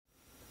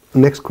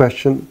Next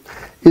question.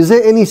 Is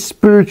there any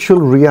spiritual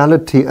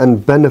reality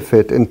and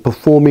benefit in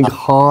performing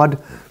hard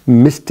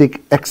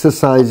mystic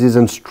exercises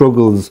and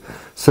struggles,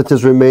 such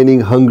as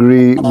remaining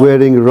hungry,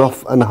 wearing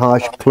rough and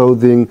harsh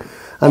clothing,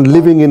 and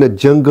living in a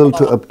jungle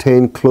to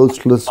obtain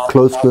closeness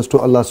to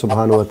Allah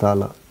subhanahu wa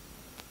ta'ala?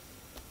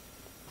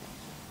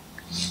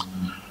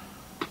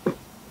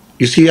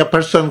 You see, a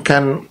person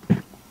can,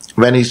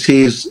 when he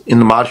sees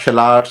in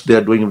martial arts, they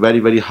are doing very,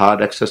 very hard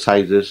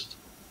exercises.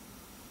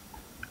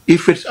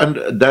 If it's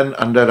done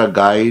under a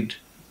guide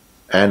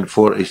and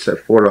for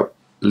a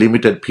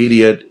limited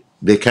period,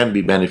 they can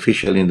be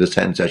beneficial in the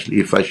sense, actually,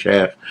 if a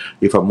sheikh,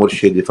 if a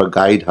murshid, if a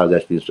guide has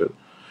actually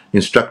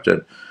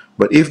instructed.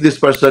 But if this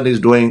person is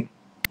doing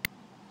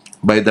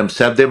by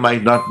themselves, they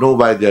might not know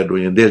why they are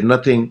doing it. There's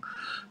nothing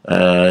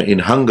in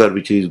hunger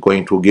which is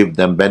going to give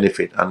them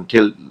benefit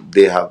until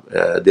they have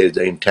there's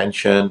the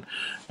intention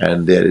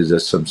and there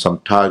is some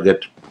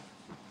target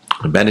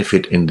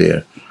benefit in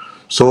there.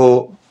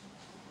 So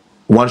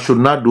one should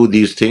not do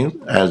these things,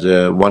 as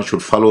one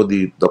should follow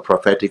the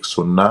prophetic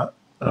sunnah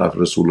of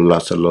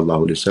Rasulullah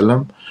sallallahu alaihi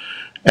wasallam,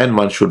 and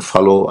one should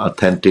follow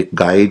authentic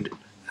guide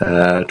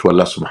to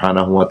Allah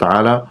subhanahu wa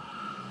ta'ala.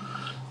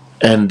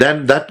 And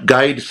then that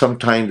guide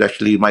sometimes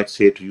actually might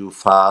say to you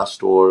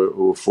fast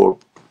or for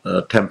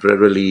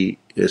temporarily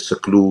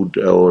seclude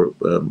or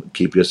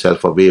keep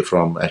yourself away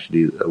from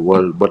actually the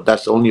world, but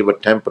that's only a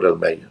temporal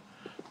measure.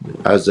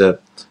 As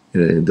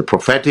in the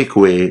prophetic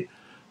way,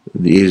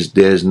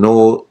 there's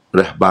no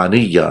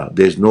rahbaniyya,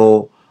 there's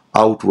no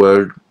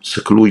outward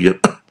seclusion.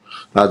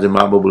 As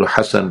Imam Abu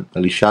Hassan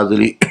Ali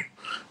Shazali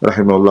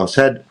rahimahullah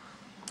said,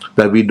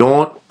 that we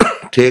don't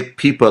take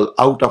people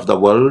out of the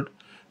world,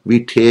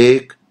 we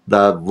take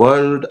the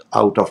world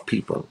out of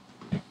people.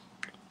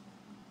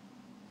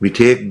 We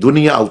take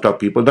dunya out of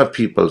people, not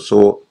people.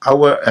 So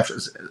our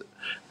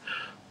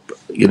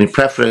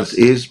preference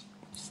is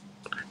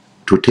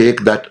to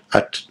take that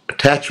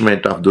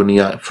attachment of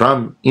dunya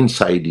from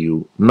inside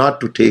you, not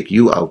to take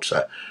you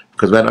outside.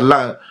 Because when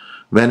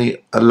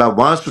Allah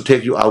wants to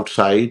take you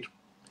outside,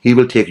 He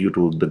will take you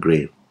to the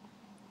grave.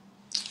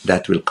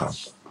 That will come.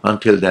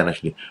 Until then,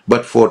 actually.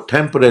 But for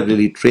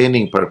temporarily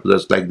training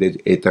purposes, like the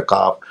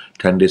itikaf,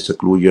 10-day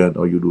seclusion,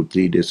 or you do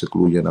 3-day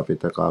seclusion of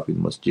itikaf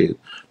in masjid,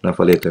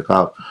 nafal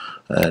itikaf,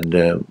 and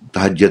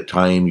tahajjud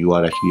time, you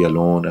are actually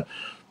alone.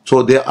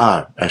 So they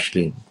are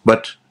actually,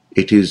 but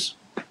it is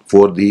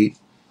for the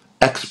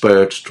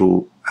experts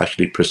to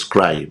actually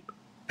prescribe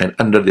and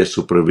under their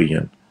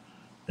supervision.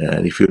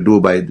 And if you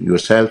do by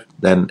yourself,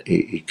 then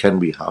it can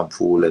be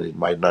harmful and it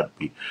might not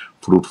be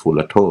fruitful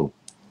at all.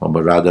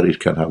 But rather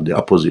it can have the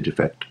opposite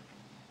effect.